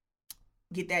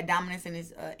get that dominance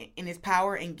in his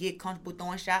power and get comfortable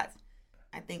throwing shots,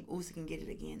 I think Usyk can get it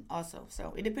again also.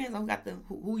 So it depends on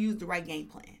who used the right game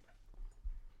plan.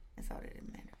 That's all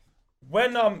that matters.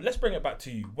 When let's bring it back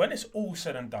to you. When it's all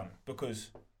said and done,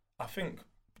 because I think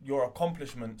your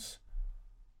accomplishments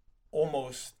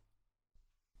almost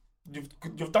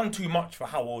you've done too much for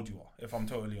how old you are, if I'm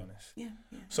totally honest. Yeah.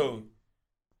 So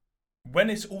when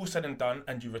it's all said and done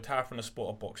and you retire from the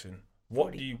sport of boxing, what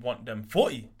 40. do you want them?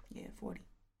 40? Yeah, 40.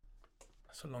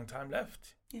 That's a long time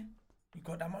left. Yeah. You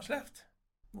got that much left?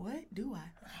 What do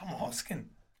I? I'm asking.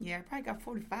 Yeah, I probably got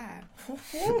 45.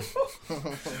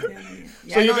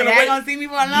 So you're gonna see me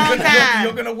for a long time.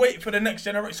 You're gonna wait for the next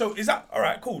generation. So is that all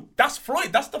right? Cool. That's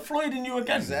Floyd. That's the Floyd in you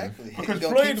again. Exactly. Because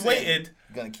Floyd waited,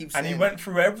 gonna keep and he saying went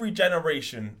through every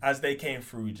generation as they came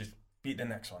through. He just beat the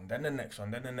next one, then the next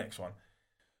one, then the next one.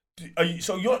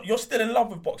 So you're still in love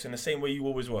with boxing the same way you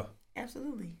always were?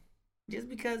 Absolutely. Just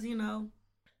because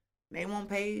they won't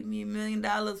pay me $1 million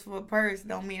for a purse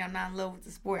don't mean I'm not in love with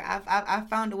the sport. I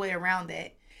found a way around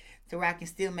that to where I can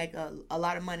still make a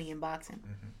lot of money in boxing.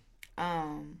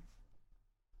 Mm-hmm.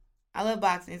 I love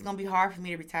boxing. It's gonna be hard for me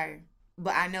to retire,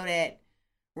 but I know that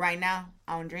right now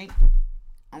I don't drink,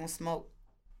 I don't smoke,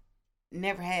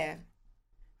 never have.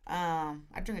 I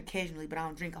drink occasionally, but I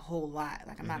don't drink a whole lot.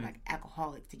 Like I'm not like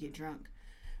alcoholic to get drunk,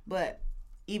 but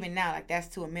even now, like that's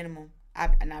to a minimum.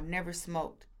 I've never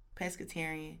smoked,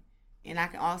 pescatarian, and I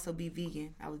can also be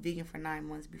vegan. I was vegan for 9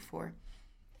 months before.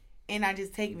 And I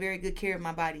just take very good care of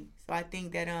my body. So I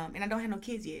think that, and I don't have no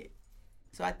kids yet.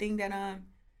 So I think that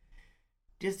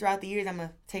just throughout the years, I'm going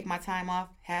to take my time off,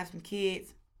 have some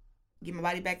kids, get my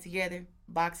body back together,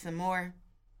 box some more,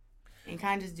 and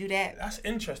kind of just do that. That's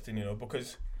interesting,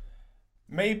 because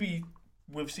maybe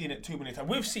we've seen it too many times.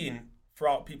 We've seen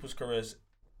throughout people's careers,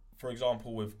 for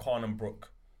example, with Khan and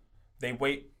Brook, they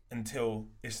wait until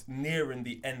it's nearing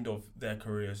the end of their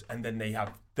careers, and then they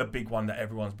have the big one that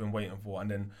everyone's been waiting for,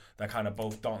 and then they kind of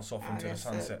both dance off into the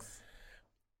sunset. Sucks.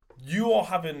 You are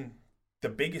having the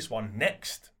biggest one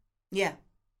next. Yeah,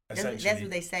 that's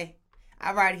what they say.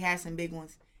 I've already had some big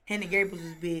ones. Hannah Gabriels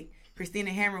was big.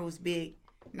 Christina Hammer was big.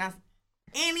 Now,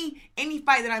 any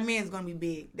fight that I'm in is going to be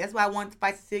big. That's why I wanted to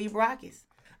fight Cecilia Barakas.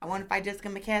 I wanted to fight Jessica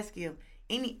McCaskill.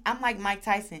 I'm like Mike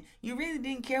Tyson. You really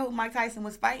didn't care who Mike Tyson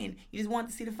was fighting. You just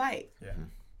wanted to see the fight. Yeah.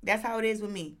 That's how it is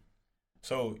with me.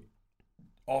 So,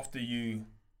 after you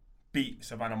beat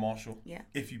Savannah Marshall, yeah.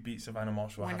 If you beat Savannah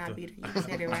Marshall, Why I have not to. beat her? You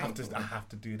said it right. I have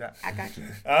to do that. I got you.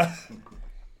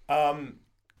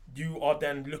 You are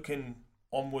then looking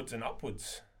onwards and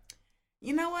upwards.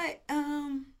 You know what?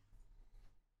 I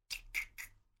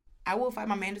will fight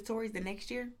my mandatories the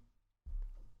next year.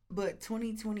 But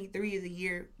 2023 is a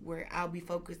year where I'll be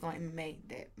focused on MMA,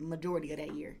 that majority of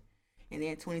that year. And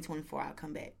then 2024, I'll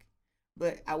come back.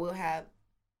 But I will have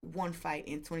one fight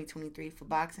in 2023 for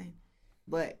boxing.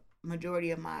 But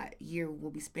majority of my year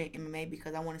will be spent in MMA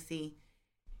because I want to see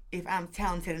if I'm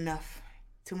talented enough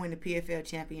to win the PFL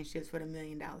championships for the $1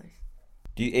 million.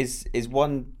 Is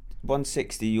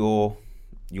 160 your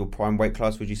prime weight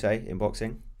class, would you say, in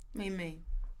boxing? Me.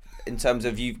 In terms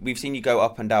of we've seen you go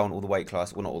up and down all the weight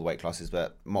classes. Well, not all the weight classes,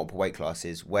 but multiple weight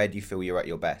classes. Where do you feel you're at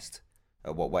your best?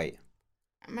 At what weight?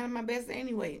 I'm at my best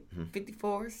anyway.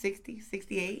 54, 60,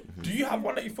 68. Do you have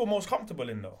one that you feel most comfortable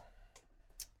in, though?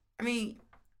 I mean,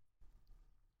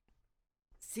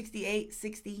 68,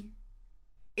 60.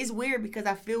 It's weird because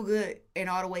I feel good in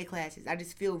all the weight classes. I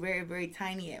just feel very, very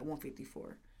tiny at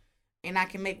 154. And I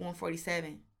can make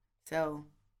 147. So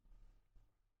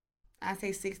I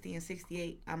say 60 and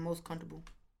 68. I'm most comfortable.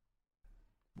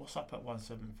 What's up at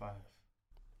 175?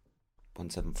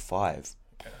 175.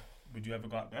 Yeah. Would you ever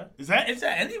go up there? Is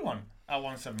there anyone at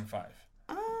 175?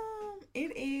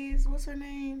 It is, what's her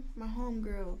name? My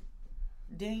homegirl.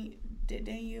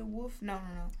 Danielle Wolf? No.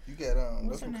 You got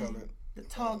what's her what name? color? The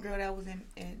tall girl that was in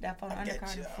that fought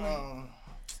undercard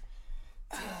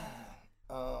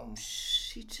in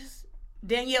she just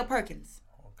Danielle Perkins.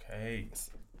 Okay.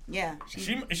 Yeah.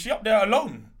 Is she up there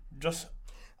alone? Just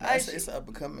it's up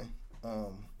and coming.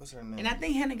 What's her name? And I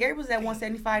think Hannah Gabriel's at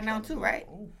 175 now too, right?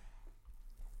 Oh.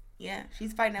 Yeah,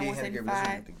 she's fighting at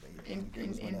 175.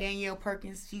 And Danielle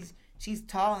Perkins, she's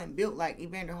tall and built like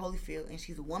Evander Holyfield, and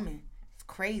she's a woman. It's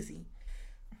crazy.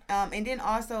 And then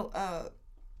also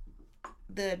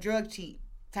the drug cheat,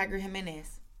 Tiger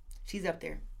Jimenez. She's up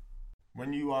there.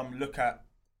 When you look at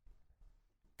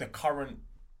the current.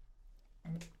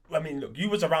 I mean, look, you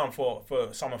was around for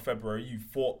summer February. You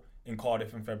fought in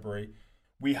Cardiff in February.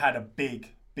 We had a big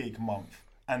month,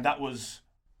 and that was,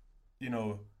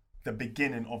 the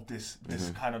beginning of this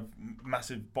kind of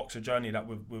massive boxer journey that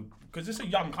we're because it's a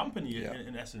young company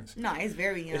in essence. No, it's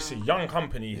very young. It's a young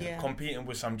company competing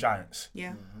with some giants.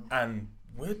 Yeah. And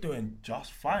we're doing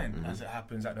just fine as it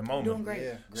happens at the moment. Doing great.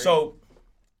 Yeah, great. So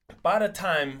by the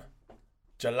time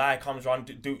July comes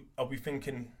around, are we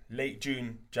thinking late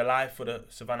June, July for the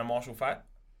Savannah Marshall fight?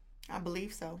 I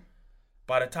believe so.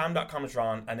 By the time that comes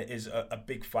around and it is a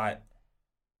big fight,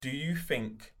 do you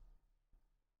think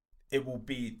it will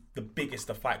be the biggest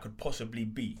the fight could possibly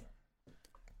be?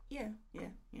 Yeah.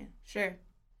 Sure.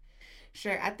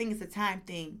 I think it's a time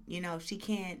thing. She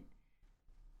can't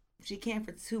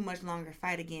for too much longer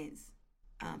fight against,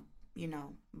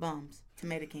 bums,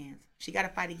 tomato cans. She got to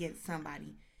fight against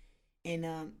somebody. And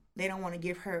they don't want to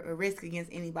give her a risk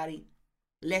against anybody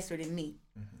lesser than me,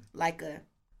 like a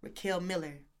Raquel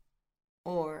Miller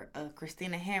or a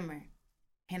Christina Hammer,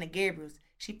 Hannah Gabriels.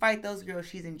 She fight those girls,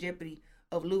 she's in jeopardy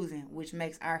of losing, which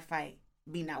makes our fight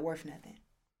be not worth nothing.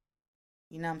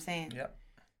 You know what I'm saying? Yep.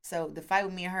 So the fight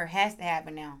with me and her has to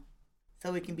happen now,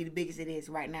 so it can be the biggest it is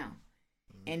right now.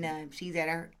 And she's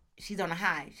on a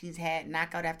high. She's had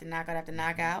knockout after knockout after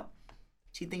knockout.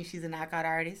 She thinks she's a knockout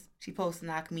artist. She's supposed to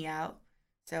knock me out.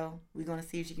 So we're going to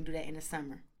see if she can do that in the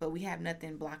summer. But we have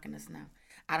nothing blocking us now.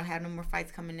 I don't have no more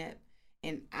fights coming up.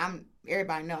 And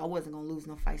everybody know I wasn't going to lose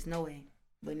no fights, no way.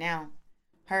 But now,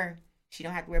 she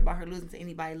don't have to worry about her losing to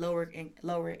anybody lower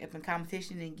if in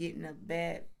competition and getting a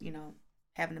bad,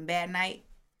 having a bad night.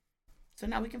 So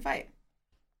now we can fight.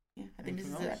 Yeah, I think this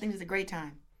is a great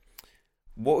time.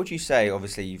 What would you say?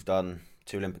 Obviously, you've done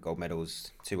 2 Olympic gold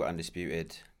medals, 2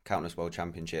 undisputed, countless world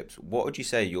championships. What would you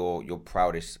say your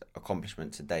proudest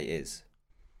accomplishment to date is?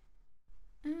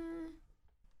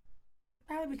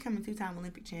 Probably becoming 2-time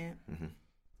Olympic champ,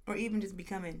 or even just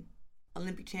becoming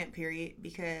Olympic champ. Period.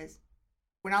 Because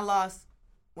when I lost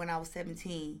when I was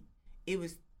 17, it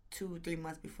was 2-3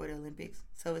 months before the Olympics.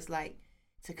 So it's like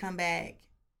to come back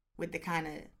with the kind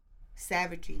of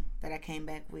savagery that I came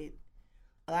back with.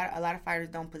 A lot of fighters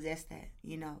don't possess that.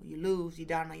 You lose, you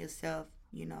down on yourself.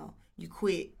 You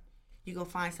quit. You go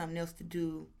find something else to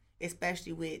do,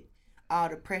 especially with all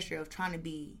the pressure of trying to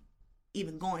be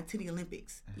even going to the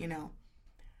Olympics.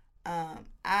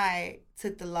 I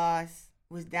took the loss,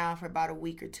 was down for about a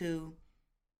week or 2,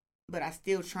 but I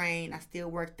still trained. I still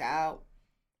worked out,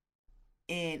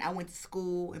 and I went to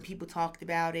school, and people talked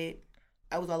about it.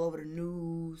 I was all over the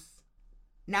news.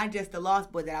 Not just the loss,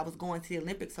 but that I was going to the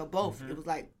Olympics. So both. It was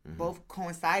like both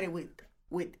coincided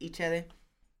with each other.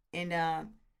 And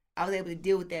I was able to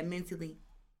deal with that mentally.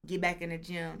 Get back in the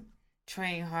gym,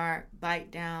 train hard,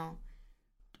 bite down,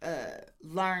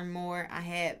 learn more. I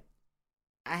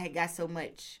had got so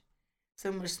much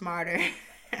smarter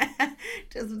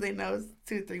just within those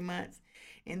 2-3 months.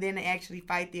 And then to actually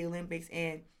fight the Olympics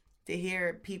and to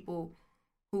hear people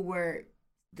who were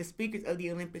the speakers of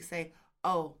the Olympics say,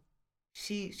 oh,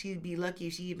 she'd be lucky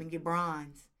if she even get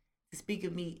bronze, to speak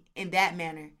of me in that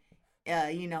manner,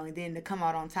 and then to come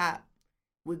out on top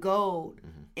with gold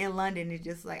in London. It's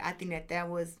just like, I think that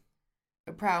was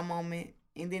a proud moment.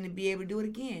 And then to be able to do it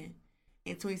again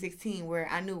in 2016, where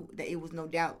I knew that it was no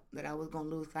doubt that I was going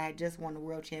to lose. I had just won the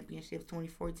World Championships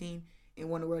 2014 and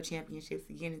won the World Championships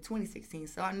again in 2016.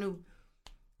 So I knew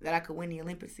that I could win the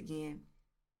Olympics again.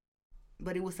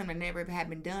 But it was something that never had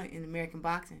been done in American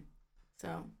boxing.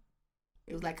 So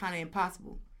it was like kind of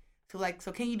impossible.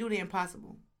 So can you do the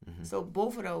impossible? So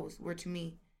both of those were, to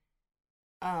me,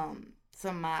 some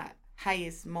of my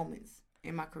highest moments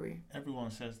in my career. Everyone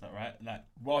says that, right? Like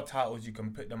world titles, you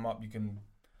can pick them up. You can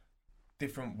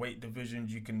different weight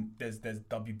divisions. You can there's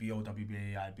WBO,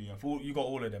 WBA, IBF. You got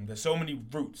all of them. There's so many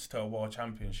routes to a world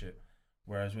championship.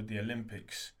 Whereas with the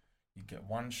Olympics, you get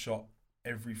one shot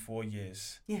every 4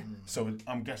 years. Yeah. So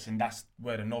I'm guessing that's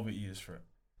where the novelty is for it.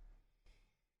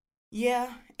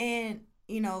 Yeah, and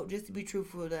just to be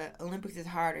truthful, the Olympics is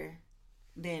harder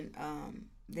than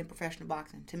professional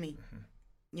boxing to me.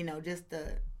 Just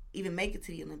to even make it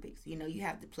to the Olympics, you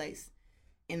have to place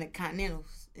in the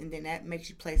Continentals, and then that makes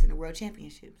you place in the World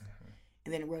Championships,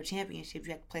 and then the World Championships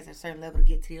you have to place at a certain level to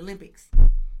get to the Olympics.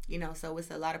 So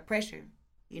it's a lot of pressure,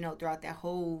 throughout that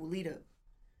whole lead up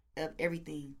of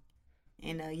everything,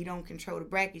 and you don't control the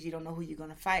brackets. You don't know who you're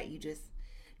gonna fight. You just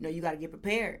you got to get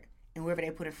prepared. And wherever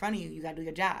they put in front of you, you got to do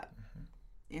your job.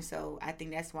 And so I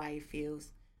think that's why it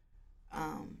feels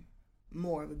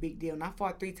more of a big deal. And I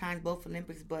fought 3 times both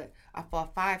Olympics, but I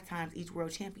fought 5 times each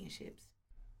World Championships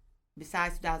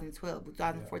besides 2012. But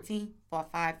 2014,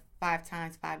 fought five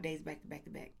times, 5 days back to back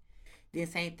to back. Then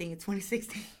same thing in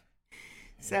 2016.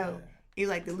 So it was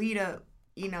like the lead up,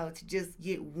 to just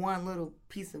get one little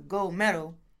piece of gold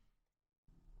medal.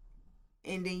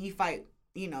 And then you fight,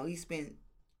 you spend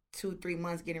 2-3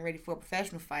 months getting ready for a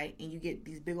professional fight, and you get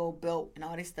these big old belt and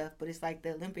all this stuff. But it's like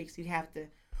the Olympics, you have to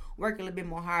work a little bit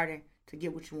more harder to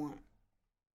get what you want.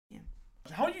 Yeah.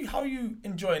 How you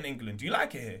enjoying England? Do you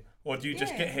like it here, or do you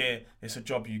just get here? It's a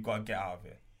job you gotta get out of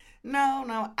it.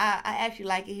 No, I actually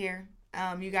like it here.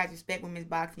 You guys respect women's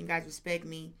boxing. You guys respect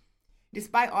me,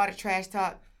 despite all the trash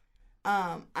talk.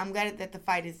 I'm glad that the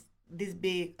fight is this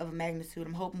big of a magnitude.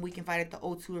 I'm hoping we can fight at the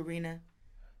O2 Arena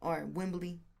or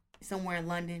Wembley, somewhere in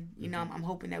London. I'm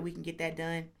hoping that we can get that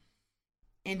done.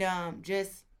 And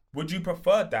just. Would you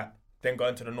prefer that than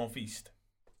going to the Northeast?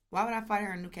 Why would I fight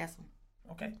her in Newcastle?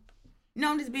 Okay. No,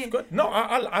 I'm just being good. No,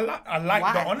 I like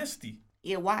why? The honesty.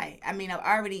 Yeah, why? I mean, I've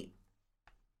already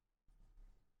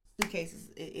the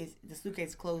suitcase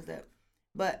is closed up,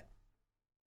 but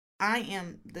I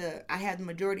have the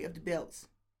majority of the belts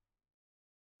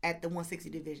at the 160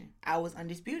 division. I was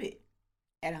undisputed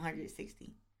at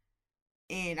 160,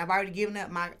 and I've already given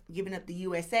up the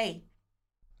USA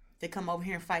to come over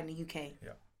here and fight in the UK.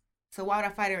 Yeah. So why would I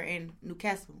fight her in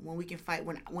Newcastle when we can fight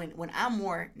when I'm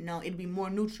more it'd be more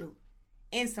neutral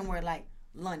in somewhere like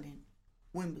London,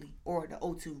 Wembley, or the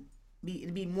O2.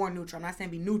 It'd be more neutral. I'm not saying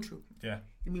be neutral. Yeah.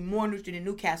 It'd be more neutral than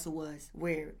Newcastle was,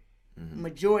 where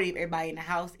majority of everybody in the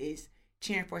house is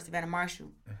cheering for Savannah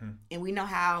Marshall. Mm-hmm. And we know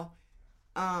how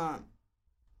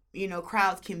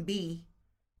crowds can be,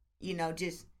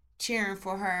 just cheering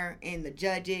for her and the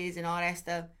judges and all that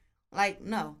stuff. Like,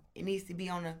 no, it needs to be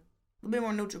on a little bit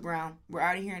more neutral ground. We're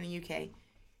already here in the UK.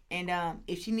 And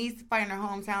if she needs to fight in her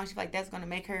hometown, she feel like that's going to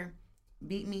make her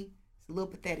beat me. It's a little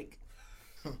pathetic.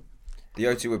 The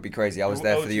O2 would be crazy. I was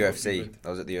there for the UFC. I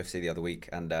was at the UFC the other week,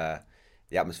 and the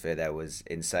atmosphere there was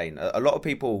insane. A lot of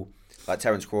people, like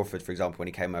Terence Crawford, for example, when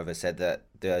he came over, said that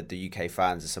the UK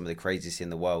fans are some of the craziest in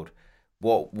the world.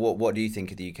 What do you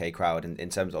think of the UK crowd in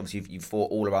terms of, obviously you've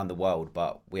fought all around the world,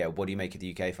 but what do you make of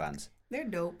the UK fans? They're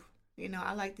dope.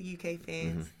 I like the UK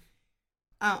fans.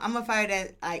 I'm a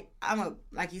fighter that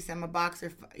like you said, I'm a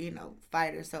boxer,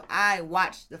 fighter. So I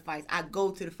watch the fights. I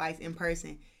go to the fights in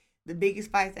person. The biggest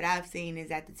fights that I've seen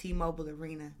is at the T-Mobile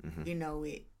Arena.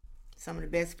 With some of the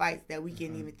best fights that we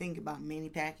can't even think about. Manny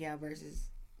Pacquiao versus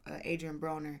Adrian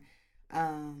Broner.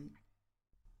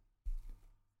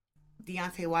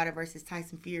 Deontay Wilder versus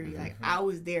Tyson Fury. Like, I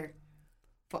was there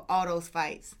for all those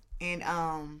fights. And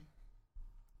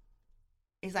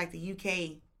it's like the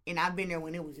UK, and I've been there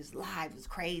when it was just live. It was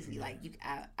crazy. Like,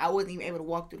 I wasn't even able to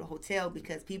walk through the hotel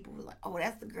because people were like, oh,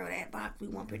 that's the girl that boxed. We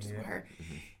want pictures with her.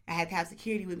 I had to have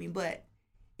security with me. But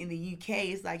in the UK,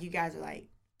 it's like you guys are like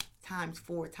times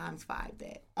 4, times 5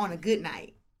 that on a good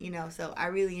night, So I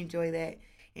really enjoy that.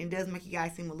 And it does make you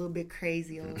guys seem a little bit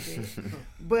crazy a little bit.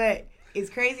 But it's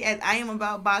crazy. As I am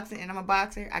about boxing and I'm a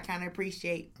boxer, I kind of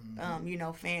appreciate,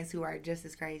 fans who are just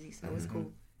as crazy. So it's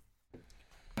cool.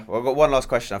 Well, I've got one last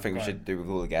question I think we should do with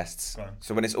all the guests.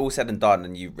 So when it's all said and done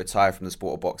and you retire from the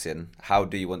sport of boxing, how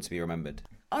do you want to be remembered?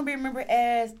 I want to be remembered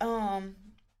as,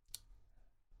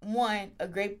 one, a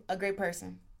great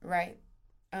person, right?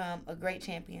 A great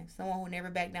champion. Someone who never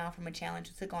backed down from a challenge,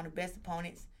 who took on the best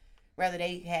opponents, whether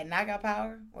they had knockout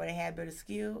power or they had better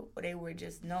skill or they were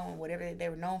just known, whatever they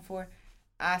were known for.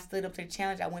 I stood up to the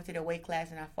challenge. I went to their weight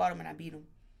class and I fought them and I beat them.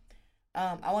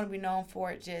 I want to be known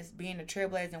for just being a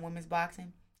trailblazer in women's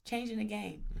boxing, changing the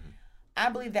game. I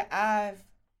believe that I've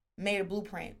made a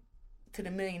blueprint to the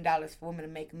 $1 million for women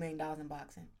to make $1 million in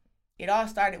boxing. It all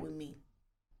started with me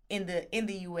in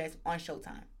the U.S. on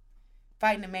Showtime,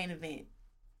 fighting the main event,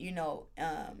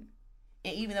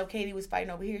 and even though Katie was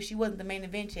fighting over here, she wasn't the main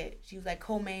event yet. She was like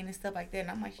co-main and stuff like that. And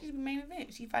I'm like, she's the main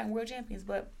event. She's fighting world champions.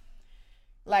 But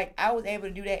like, I was able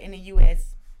to do that in the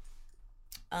U.S.,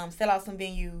 sell out some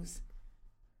venues,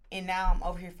 and now I'm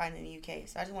over here fighting in the UK.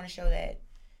 So I just want to show that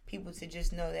people to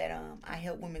just know that I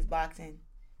help women's boxing.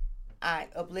 I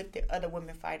uplifted other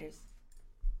women fighters,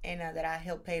 and that I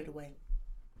helped pave the way.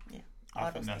 Yeah, I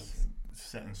think that's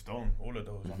set in stone. All of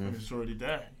those. I think it's already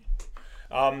there.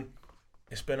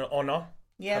 It's been an honor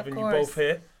having you both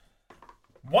here.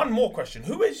 One more question: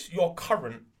 who is your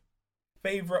current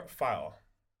favorite fighter?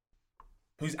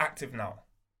 Who's active now?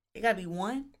 It gotta be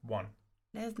one. One.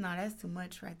 That's too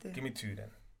much right there. Give me 2 then.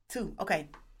 2, okay.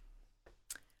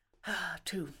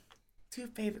 2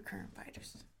 favorite current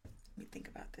fighters. Let me think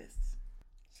about this.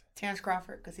 Terence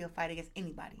Crawford, because he'll fight against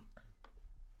anybody.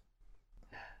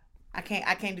 I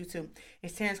can't do 2.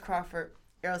 It's Terence Crawford,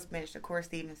 Errol Spence, Shakur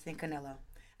Stevenson, Canelo.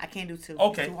 I can't do 2.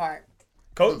 Okay. It's too hard.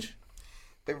 Coach,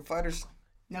 Favorite fighters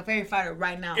No, favorite fighter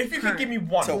right now. if you could current. give me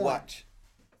one to watch.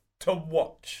 to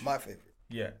watch. My favorite.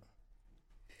 Yeah.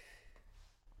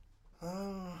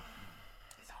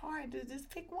 It's hard to just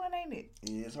pick one, ain't it?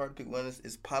 Yeah, it's hard to pick one.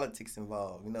 It's politics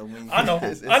involved. You know, when you, I know.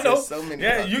 it's I know. so many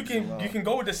Yeah, you politics can involved.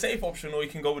 go with the safe option or you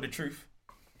can go with the truth.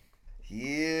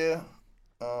 Yeah.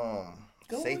 Go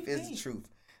Safe with is me. the truth.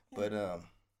 But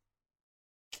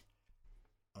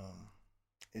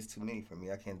it's too many for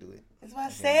me. I can't do it. That's what I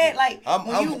said. Like, I'm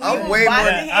way box more. the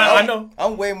head, I know.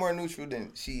 I'm way more neutral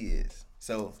than she is.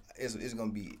 So it's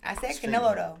gonna be. I said extreme.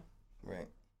 Canelo though, Right.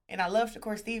 and I love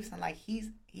Shakur Stevenson. Like he's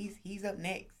up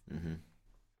next. Mm-hmm.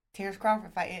 Terrence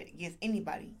Crawford fight against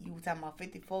anybody. You were talking about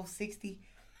 54, 60.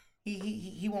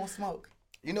 He won't smoke.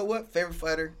 You know what? Favorite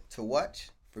fighter to watch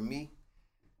for me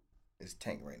is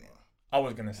Tank right now. I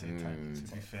was gonna say Tank,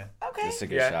 to be fair. Okay. That's a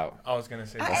good Yeah, shout. I was gonna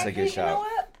say I That's a that. good actually, shout. You know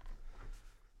what?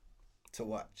 To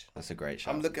watch. That's a great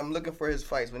shout. I'm looking for his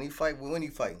fights. When he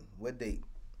fighting? What date?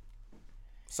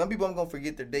 Some people I'm gonna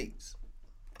forget their dates.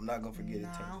 I'm not gonna forget No,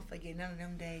 it. I Tank. don't forget none of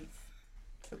them dates.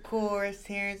 Of course,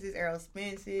 Terrence's, Errol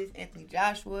Spence's, Anthony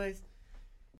Joshua's.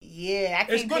 Yeah, I can't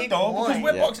It's good pick though one. because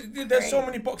we're Yeah. boxing. There's so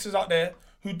many boxers out there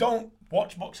who don't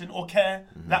watch boxing or care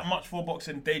that much for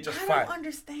boxing. They just I fight. don't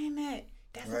understand that.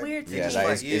 That's Right. weird to Yeah, me. that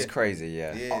like, is yeah. it's crazy.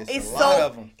 Yeah. Yeah, It's a lot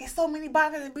of them. It's so many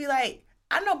boxers that be like,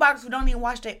 I know boxers who don't even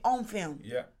watch their own film.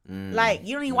 Yeah. Like,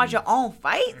 you don't even watch your own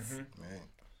fights? Right.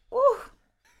 Woo.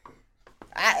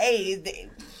 I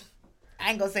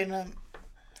ain't gonna say nothing.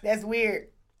 That's weird.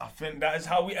 I think that is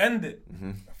how we end it.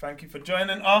 Thank you for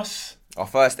joining us. Our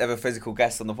first ever physical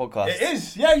guest on the podcast. It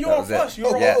is. Yeah, you're That our was it. first.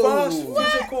 You're Yeah. our first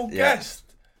What? physical Yeah. guest.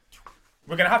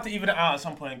 We're gonna have to even it out at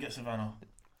some point and get Savannah.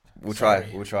 We'll Sorry.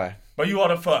 try. We'll try. But you are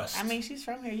the first. I mean, she's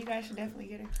from here. You guys should definitely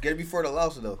get her. Get it before the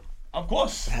loss though. Of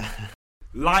course.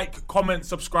 Like, comment,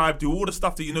 subscribe, do all the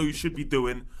stuff that you know you should be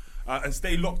doing. And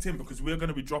stay locked in because we're going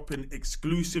to be dropping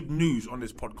exclusive news on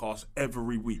this podcast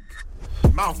every week.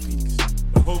 Mouthpiece,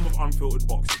 the home of unfiltered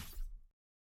boxing.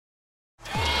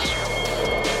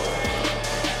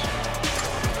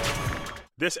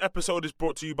 This episode is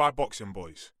brought to you by Boxing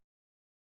Boys.